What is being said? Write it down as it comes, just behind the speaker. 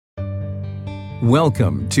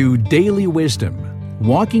Welcome to Daily Wisdom,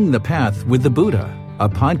 Walking the Path with the Buddha, a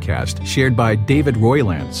podcast shared by David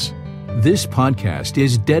Roylance. This podcast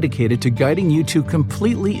is dedicated to guiding you to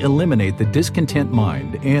completely eliminate the discontent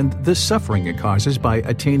mind and the suffering it causes by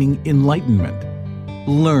attaining enlightenment.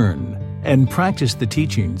 Learn and practice the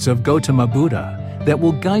teachings of Gautama Buddha that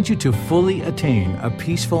will guide you to fully attain a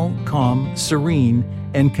peaceful, calm, serene,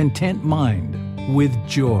 and content mind with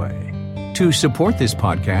joy. To support this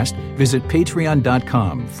podcast, visit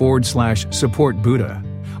patreon.com/support Buddha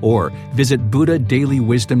or visit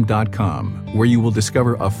buddhadailywisdom.com, where you will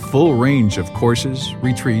discover a full range of courses,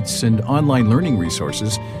 retreats, and online learning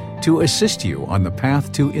resources to assist you on the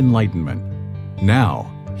path to enlightenment. Now,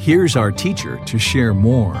 here's our teacher to share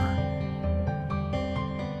more.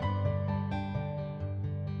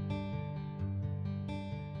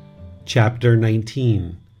 Chapter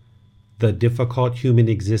 19. The Difficult Human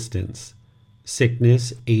Existence: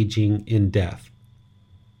 Sickness, Aging, and Death.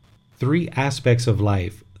 Three aspects of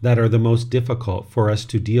life that are the most difficult for us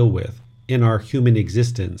to deal with in our human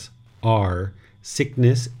existence are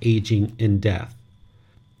sickness, aging, and death.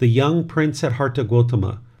 The young prince Siddhartha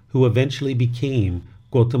Gautama, who eventually became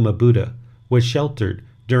Gautama Buddha, was sheltered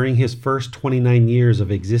during his first 29 years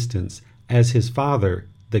of existence as his father,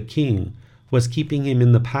 the king, was keeping him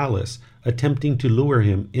in the palace, attempting to lure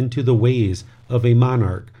him into the ways of a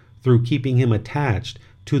monarch through keeping him attached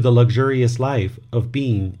to the luxurious life of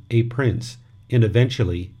being a prince and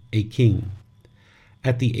eventually a king.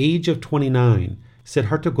 At the age of 29,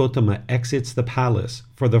 Siddhartha Gautama exits the palace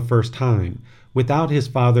for the first time without his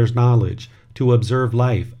father's knowledge to observe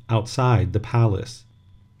life outside the palace.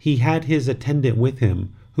 He had his attendant with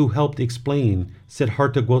him who helped explain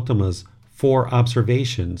Siddhartha Gautama's 4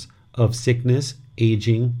 observations of sickness,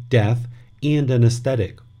 aging, death, and an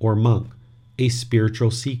ascetic or monk, a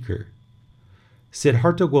spiritual seeker.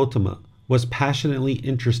 Siddhartha Gautama was passionately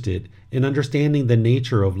interested in understanding the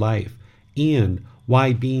nature of life and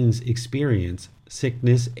why beings experience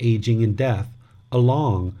sickness, aging, and death,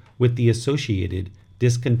 along with the associated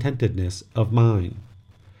discontentedness of mind.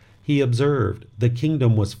 He observed the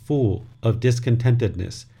kingdom was full of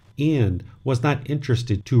discontentedness and was not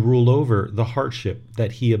interested to rule over the hardship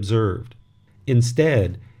that he observed.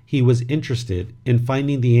 Instead, he was interested in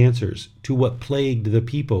finding the answers to what plagued the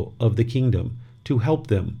people of the kingdom, to help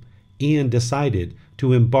them, and decided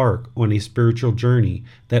to embark on a spiritual journey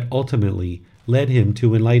that ultimately led him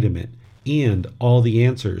to enlightenment and all the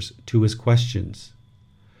answers to his questions.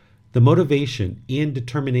 The motivation and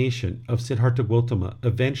determination of Siddhartha Gautama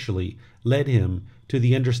eventually led him to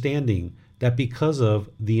the understanding that because of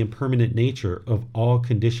the impermanent nature of all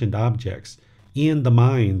conditioned objects and the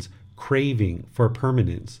mind's craving for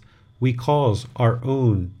permanence, we cause our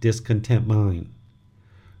own discontent mind.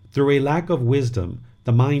 Through a lack of wisdom,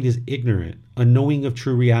 the mind is ignorant, unknowing of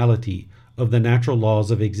true reality of the natural laws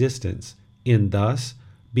of existence, and thus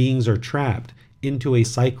beings are trapped into a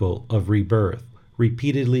cycle of rebirth,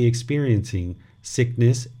 repeatedly experiencing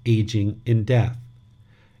sickness, aging, and death.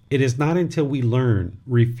 It is not until we learn,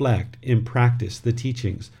 reflect, and practice the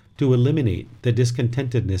teachings to eliminate the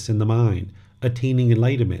discontentedness in the mind, attaining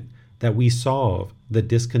enlightenment, that we solve the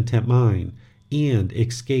discontent mind and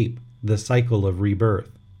escape the cycle of rebirth.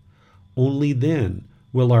 Only then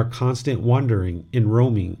will our constant wandering and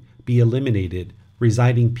roaming be eliminated,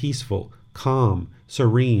 residing peaceful, calm,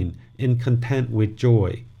 serene, and content with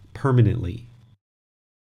joy permanently.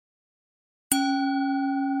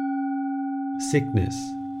 Sickness.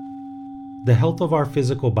 The health of our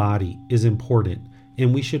physical body is important,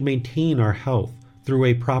 and we should maintain our health through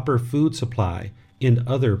a proper food supply and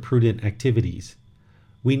other prudent activities.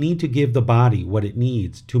 We need to give the body what it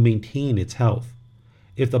needs to maintain its health.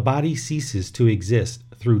 If the body ceases to exist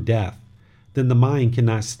through death, then the mind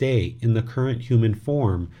cannot stay in the current human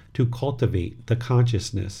form to cultivate the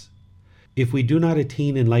consciousness. If we do not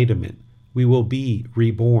attain enlightenment, we will be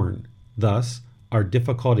reborn. Thus, our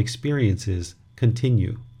difficult experiences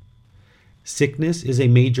continue. Sickness is a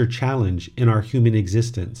major challenge in our human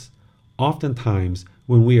existence. Oftentimes,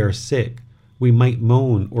 when we are sick, we might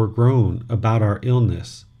moan or groan about our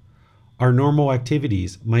illness. Our normal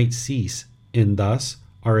activities might cease, and thus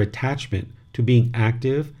our attachment to being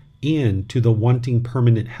active and to the wanting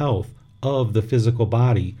permanent health of the physical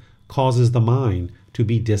body causes the mind to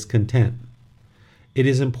be discontent. It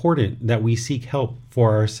is important that we seek help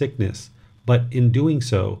for our sickness, but in doing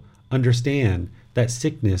so, understand that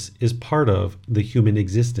sickness is part of the human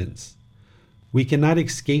existence. We cannot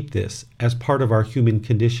escape this as part of our human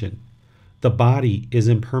condition. The body is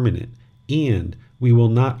impermanent, and we will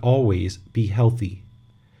not always be healthy.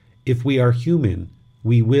 If we are human,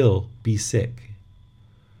 we will be sick.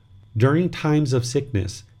 During times of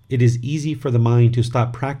sickness, it is easy for the mind to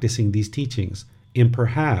stop practicing these teachings and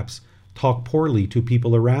perhaps talk poorly to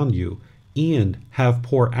people around you and have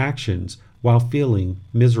poor actions while feeling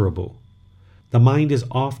miserable. The mind is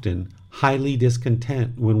often highly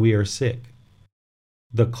discontent when we are sick.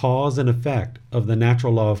 The cause and effect of the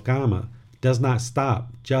natural law of karma does not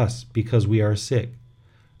stop just because we are sick.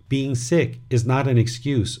 Being sick is not an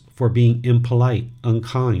excuse for being impolite,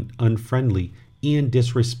 unkind, unfriendly, and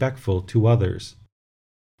disrespectful to others.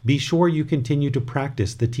 Be sure you continue to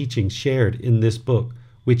practice the teachings shared in this book,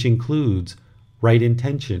 which includes right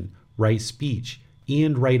intention, right speech,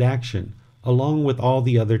 and right action, along with all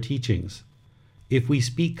the other teachings. If we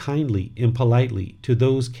speak kindly and politely to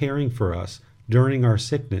those caring for us during our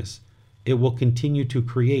sickness, it will continue to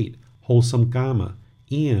create wholesome karma,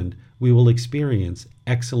 and we will experience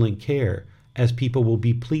excellent care as people will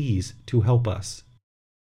be pleased to help us.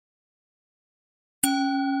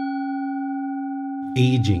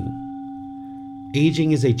 Aging.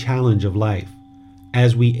 Aging is a challenge of life.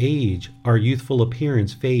 As we age, our youthful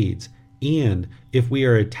appearance fades, and if we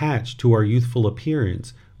are attached to our youthful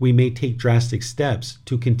appearance, we may take drastic steps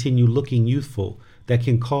to continue looking youthful that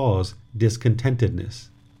can cause discontentedness.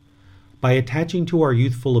 By attaching to our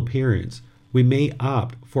youthful appearance, we may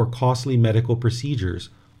opt for costly medical procedures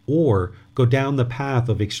or go down the path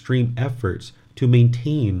of extreme efforts to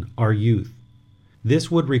maintain our youth.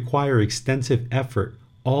 This would require extensive effort,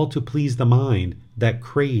 all to please the mind that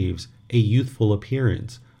craves a youthful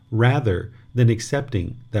appearance, rather than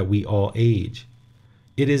accepting that we all age.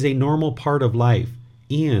 It is a normal part of life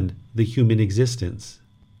and the human existence.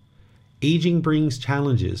 Aging brings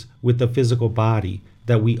challenges with the physical body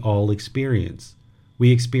that we all experience.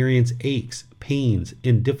 We experience aches, pains,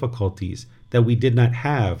 and difficulties that we did not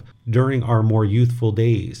have during our more youthful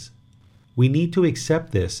days. We need to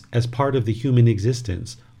accept this as part of the human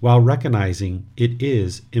existence while recognizing it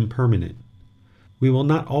is impermanent. We will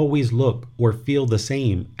not always look or feel the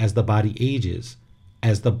same as the body ages,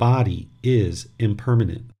 as the body is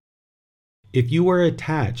impermanent. If you are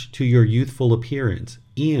attached to your youthful appearance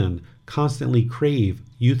and constantly crave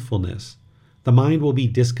youthfulness, the mind will be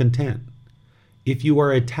discontent. If you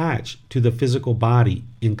are attached to the physical body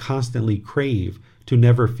and constantly crave to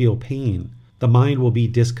never feel pain, the mind will be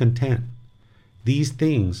discontent. These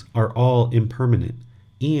things are all impermanent,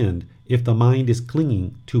 and if the mind is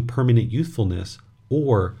clinging to permanent youthfulness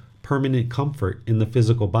or permanent comfort in the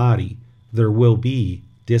physical body, there will be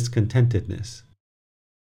discontentedness.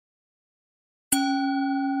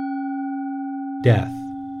 Death.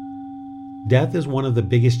 Death is one of the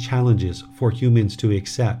biggest challenges for humans to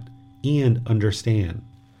accept and understand.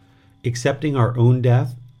 Accepting our own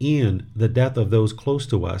death and the death of those close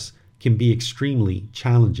to us can be extremely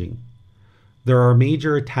challenging. There are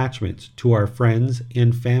major attachments to our friends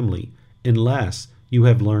and family unless you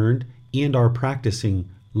have learned and are practicing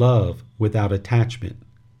love without attachment.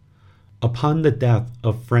 Upon the death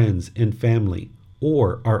of friends and family,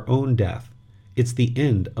 or our own death, it's the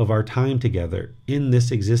end of our time together in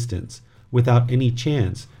this existence without any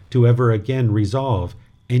chance to ever again resolve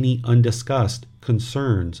any undiscussed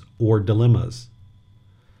concerns or dilemmas.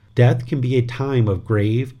 Death can be a time of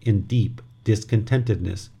grave and deep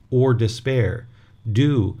discontentedness or despair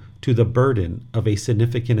due to the burden of a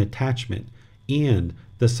significant attachment and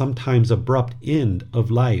the sometimes abrupt end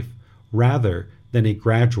of life rather than a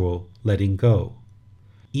gradual letting go.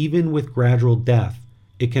 Even with gradual death,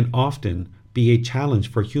 it can often be a challenge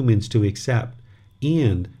for humans to accept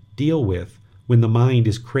and deal with when the mind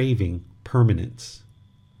is craving permanence.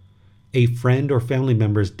 A friend or family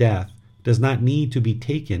member's death does not need to be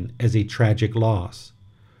taken as a tragic loss.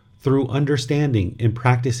 Through understanding and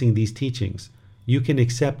practicing these teachings, you can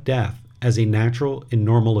accept death as a natural and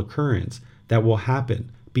normal occurrence that will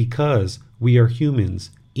happen because we are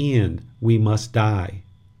humans and we must die.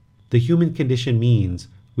 The human condition means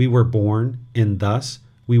we were born and thus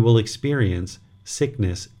we will experience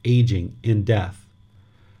sickness, aging, and death.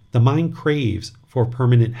 The mind craves for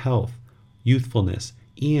permanent health, youthfulness,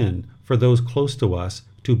 and for those close to us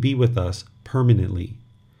to be with us permanently.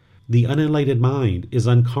 The unenlightened mind is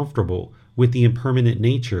uncomfortable with the impermanent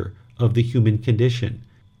nature of the human condition,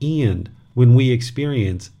 and when we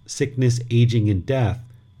experience sickness, aging, and death,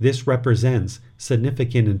 this represents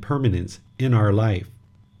significant impermanence in our life.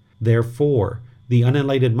 Therefore, the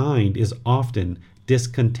unenlightened mind is often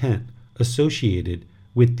discontent associated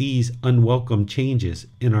with these unwelcome changes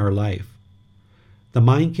in our life. The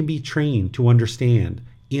mind can be trained to understand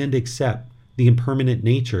and accept the impermanent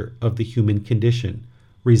nature of the human condition,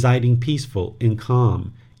 residing peaceful and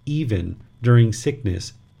calm even during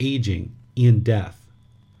sickness, aging, and death.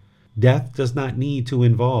 Death does not need to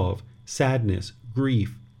involve sadness,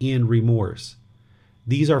 grief, and remorse.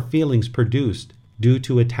 These are feelings produced due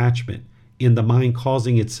to attachment in the mind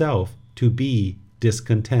causing itself to be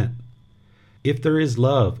discontent. If there is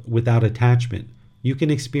love without attachment, you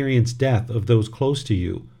can experience death of those close to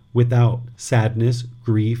you without sadness,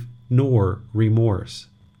 grief, nor remorse.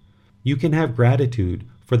 You can have gratitude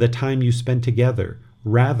for the time you spent together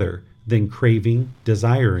rather than craving,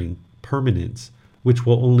 desiring permanence, which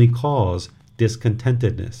will only cause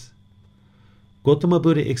discontentedness. Gautama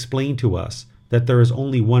Buddha explained to us that there is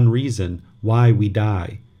only one reason why we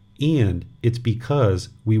die, and it's because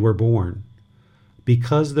we were born.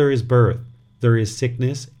 Because there is birth, there is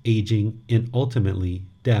sickness, aging, and ultimately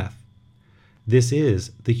death. This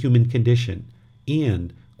is the human condition,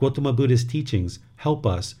 and Gautama Buddha's teachings help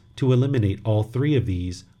us to eliminate all three of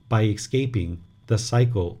these by escaping the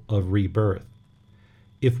cycle of rebirth.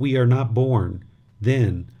 If we are not born,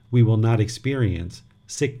 then we will not experience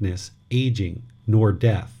sickness, aging, nor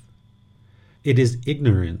death. It is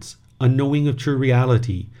ignorance, unknowing of true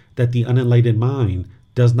reality, that the unenlightened mind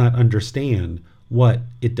does not understand what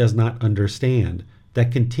it does not understand,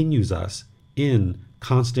 that continues us in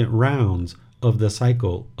constant rounds of the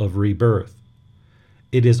cycle of rebirth.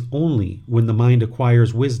 It is only when the mind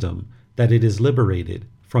acquires wisdom that it is liberated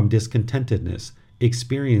from discontentedness,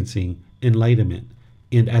 experiencing enlightenment,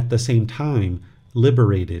 and at the same time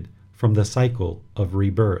liberated from the cycle of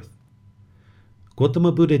rebirth.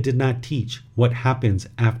 Gautama Buddha did not teach what happens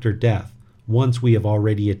after death once we have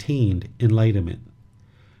already attained enlightenment.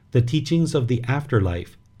 The teachings of the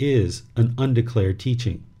afterlife is an undeclared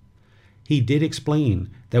teaching. He did explain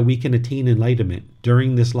that we can attain enlightenment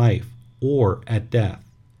during this life or at death.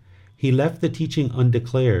 He left the teaching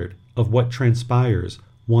undeclared of what transpires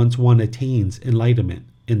once one attains enlightenment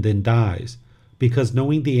and then dies, because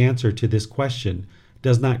knowing the answer to this question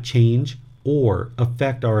does not change or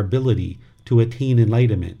affect our ability to attain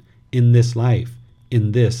enlightenment in this life,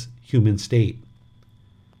 in this human state.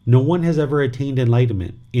 No one has ever attained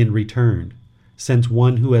enlightenment and returned, since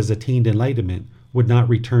one who has attained enlightenment would not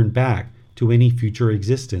return back to any future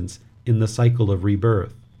existence in the cycle of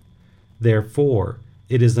rebirth. Therefore,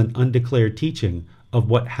 it is an undeclared teaching of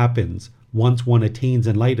what happens once one attains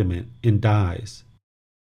enlightenment and dies.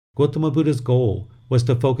 Gautama Buddha's goal was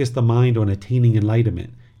to focus the mind on attaining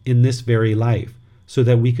enlightenment in this very life so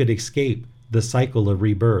that we could escape the cycle of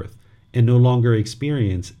rebirth and no longer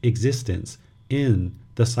experience existence in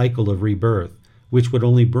the cycle of rebirth, which would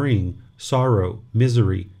only bring sorrow,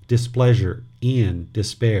 misery, displeasure, and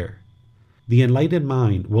despair. The enlightened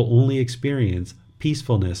mind will only experience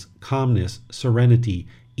peacefulness, calmness, serenity,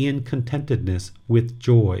 and contentedness with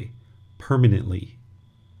joy permanently.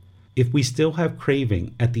 If we still have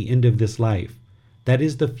craving at the end of this life, that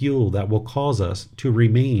is the fuel that will cause us to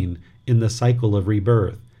remain in the cycle of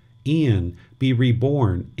rebirth and be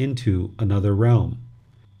reborn into another realm.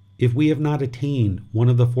 If we have not attained one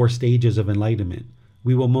of the 4 stages of enlightenment,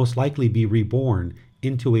 we will most likely be reborn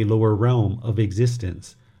into a lower realm of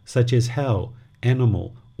existence, such as hell,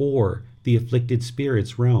 animal, or the afflicted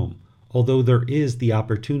spirits realm, although there is the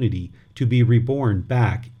opportunity to be reborn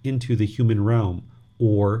back into the human realm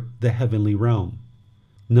or the heavenly realm.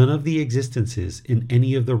 None of the existences in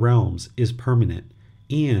any of the realms is permanent,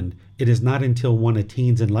 and it is not until one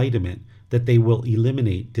attains enlightenment that they will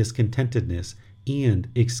eliminate discontentedness and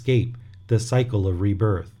escape the cycle of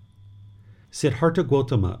rebirth. Siddhartha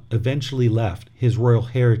Gautama eventually left his royal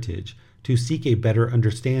heritage to seek a better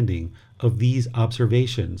understanding of these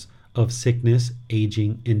observations of sickness,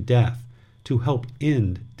 aging, and death to help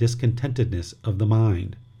end discontentedness of the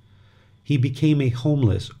mind. He became a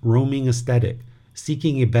homeless, roaming ascetic,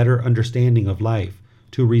 seeking a better understanding of life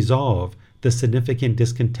to resolve the significant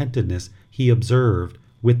discontentedness he observed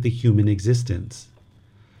with the human existence.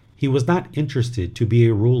 He was not interested to be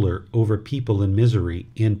a ruler over people in misery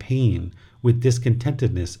and pain with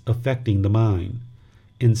discontentedness affecting the mind.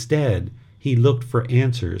 Instead, he looked for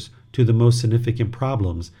answers to the most significant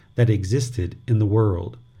problems that existed in the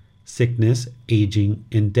world: sickness, aging,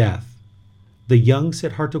 and death. The young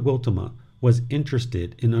Siddhartha Gautama was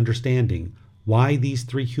interested in understanding why these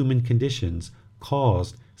 3 human conditions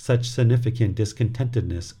caused such significant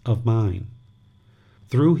discontentedness of mind.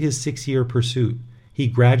 Through his 6-year pursuit, he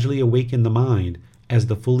gradually awakened the mind as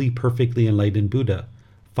the fully perfectly enlightened Buddha,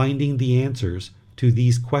 finding the answers to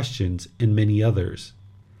these questions and many others.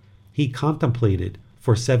 He contemplated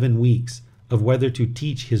for 7 weeks of whether to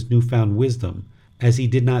teach his newfound wisdom, as he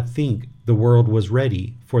did not think the world was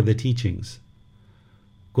ready for the teachings.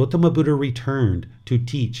 Gautama Buddha returned to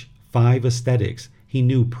teach 5 ascetics he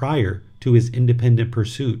knew prior to his independent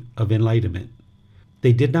pursuit of enlightenment.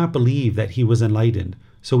 They did not believe that he was enlightened,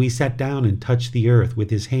 So he sat down and touched the earth with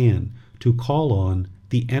his hand to call on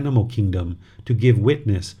the animal kingdom to give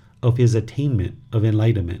witness of his attainment of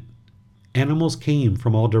enlightenment. Animals came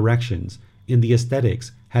from all directions, and the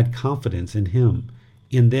ascetics had confidence in him,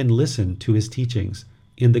 and then listened to his teachings,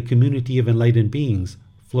 and the community of enlightened beings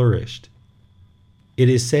flourished. It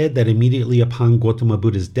is said that immediately upon Gautama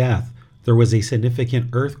Buddha's death, there was a significant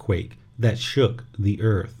earthquake that shook the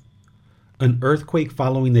earth. An earthquake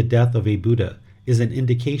following the death of a Buddha is an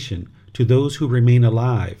indication to those who remain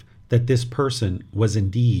alive that this person was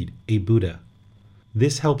indeed a Buddha.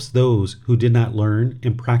 This helps those who did not learn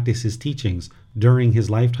and practice his teachings during his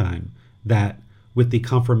lifetime, that, with the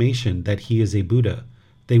confirmation that he is a Buddha,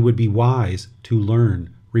 they would be wise to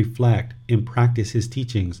learn, reflect, and practice his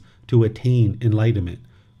teachings to attain enlightenment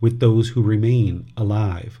with those who remain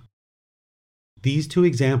alive. These two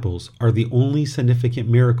examples are the only significant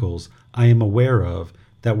miracles I am aware of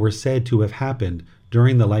that were said to have happened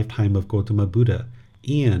during the lifetime of Gautama Buddha,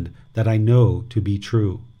 and that I know to be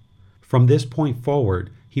true. From this point forward,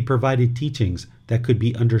 he provided teachings that could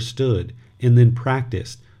be understood and then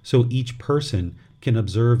practiced so each person can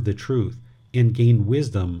observe the truth and gain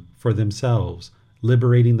wisdom for themselves,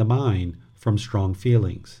 liberating the mind from strong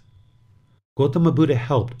feelings. Gautama Buddha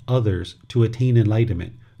helped others to attain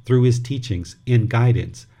enlightenment through his teachings and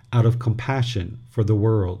guidance out of compassion for the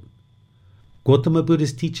world. Gautama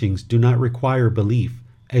Buddha's teachings do not require belief,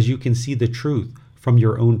 as you can see the truth from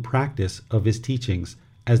your own practice of his teachings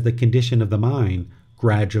as the condition of the mind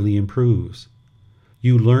gradually improves.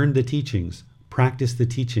 You learn the teachings, practice the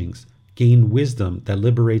teachings, gain wisdom that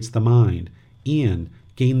liberates the mind, and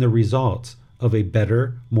gain the results of a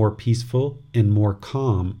better, more peaceful, and more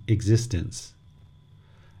calm existence.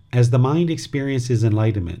 As the mind experiences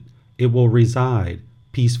enlightenment, it will reside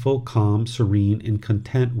peaceful, calm, serene, and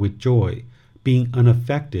content with joy, being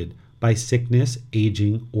unaffected by sickness,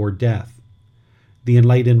 aging, or death. The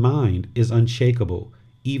enlightened mind is unshakable,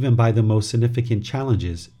 even by the most significant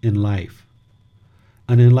challenges in life.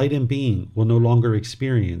 An enlightened being will no longer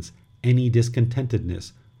experience any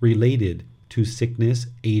discontentedness related to sickness,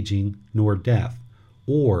 aging, nor death,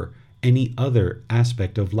 or any other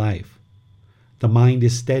aspect of life. The mind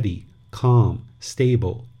is steady, calm,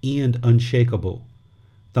 stable, and unshakable.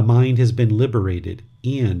 The mind has been liberated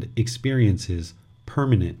and experiences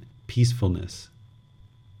permanent peacefulness.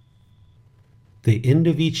 The end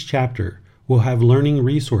of each chapter will have learning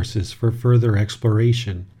resources for further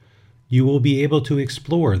exploration. You will be able to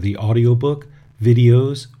explore the audiobook,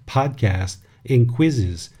 videos, podcasts, and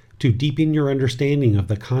quizzes to deepen your understanding of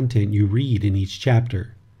the content you read in each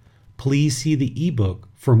chapter. Please see the ebook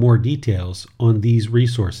for more details on these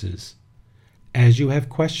resources. As you have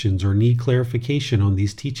questions or need clarification on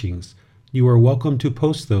these teachings, you are welcome to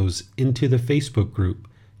post those into the Facebook group,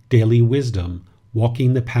 Daily Wisdom,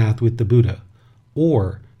 Walking the Path with the Buddha,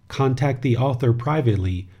 or contact the author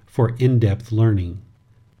privately for in-depth learning.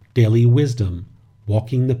 Daily Wisdom,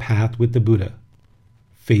 Walking the Path with the Buddha.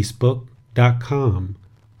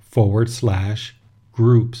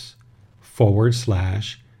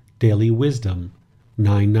 Facebook.com/groups/Daily Wisdom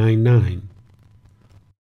 999.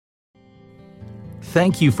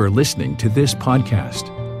 Thank you for listening to this podcast.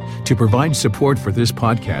 To provide support for this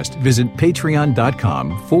podcast, visit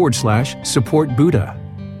patreon.com/support Buddha.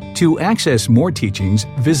 To access more teachings,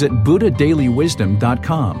 visit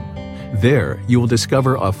buddhadailywisdom.com. There, you will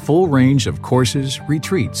discover a full range of courses,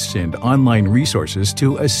 retreats, and online resources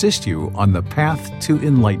to assist you on the path to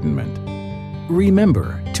enlightenment.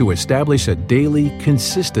 Remember to establish a daily,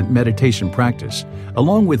 consistent meditation practice,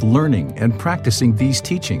 along with learning and practicing these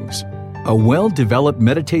teachings. A well-developed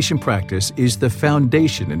meditation practice is the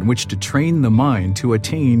foundation in which to train the mind to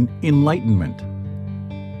attain enlightenment.